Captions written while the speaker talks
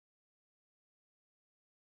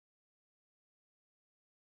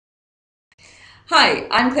Hi,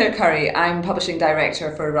 I'm Claire Currie. I'm Publishing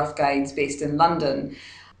Director for Rough Guides based in London.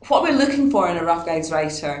 What we're looking for in a Rough Guides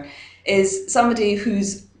writer is somebody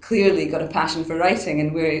who's clearly got a passion for writing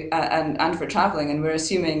and for travelling, and we're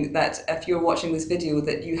assuming that if you're watching this video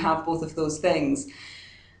that you have both of those things.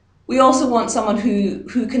 We also want someone who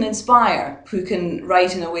can inspire, who can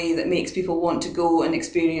write in a way that makes people want to go and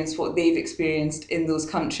experience what they've experienced in those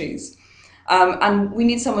countries. And we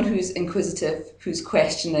need someone who's inquisitive, who's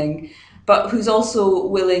questioning, but who's also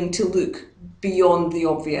willing to look beyond the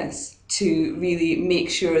obvious to really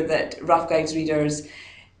make sure that Rough Guides readers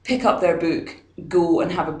pick up their book, go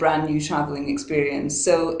and have a brand new travelling experience.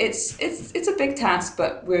 So it's a big task,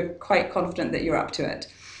 but we're quite confident that you're up to it.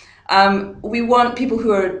 We want people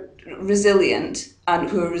who are resilient and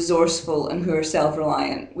who are resourceful and who are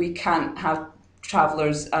self-reliant. We can't have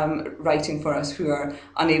travellers writing for us who are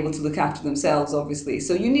unable to look after themselves, obviously.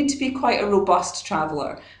 So you need to be quite a robust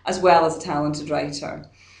traveller as well as a talented writer.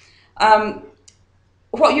 Um,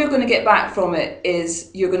 what you're going to get back from it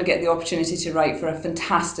is you're going to get the opportunity to write for a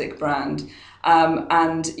fantastic brand,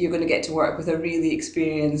 and you're going to get to work with a really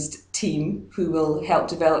experienced team who will help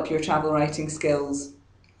develop your travel writing skills.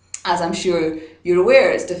 As I'm sure you're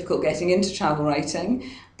aware, it's difficult getting into travel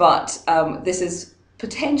writing, but this is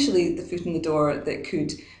potentially the foot in the door that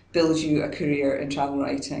could build you a career in travel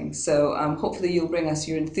writing. So hopefully you'll bring us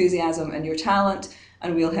your enthusiasm and your talent,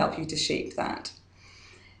 and we'll help you to shape that.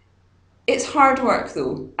 It's hard work,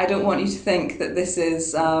 though. I don't want you to think that this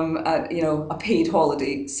is a paid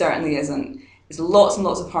holiday. It certainly isn't. It's lots and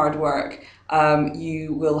lots of hard work.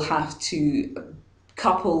 You will have to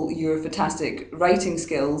couple your fantastic writing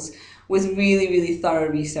skills with really, really thorough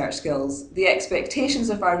research skills. The expectations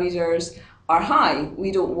of our readers are high.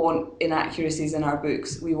 We don't want inaccuracies in our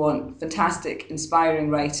books. We want fantastic, inspiring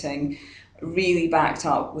writing, really backed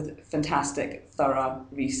up with fantastic, thorough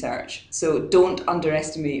research. So don't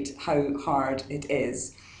underestimate how hard it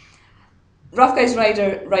is. Rough Guides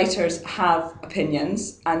writers have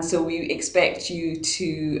opinions, and so we expect you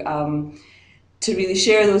to really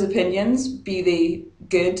share those opinions, be they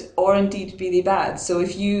good or indeed be they bad. So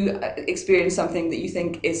if you experience something that you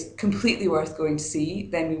think is completely worth going to see,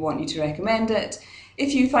 then we want you to recommend it.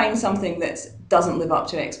 If you find something that doesn't live up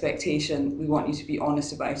to expectation, we want you to be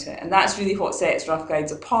honest about it. And that's really what sets Rough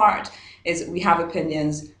Guides apart, is we have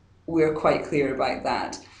opinions, we're quite clear about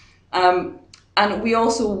that. And we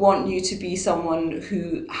also want you to be someone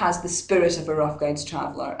who has the spirit of a Rough Guides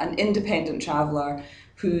traveller, an independent traveller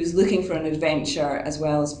who's looking for an adventure as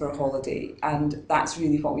well as for a holiday. And that's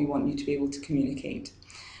really what we want you to be able to communicate.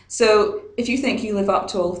 So if you think you live up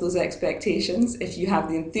to all of those expectations, if you have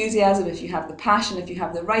the enthusiasm, if you have the passion, if you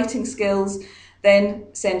have the writing skills, then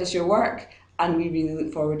send us your work and we really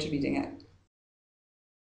look forward to reading it.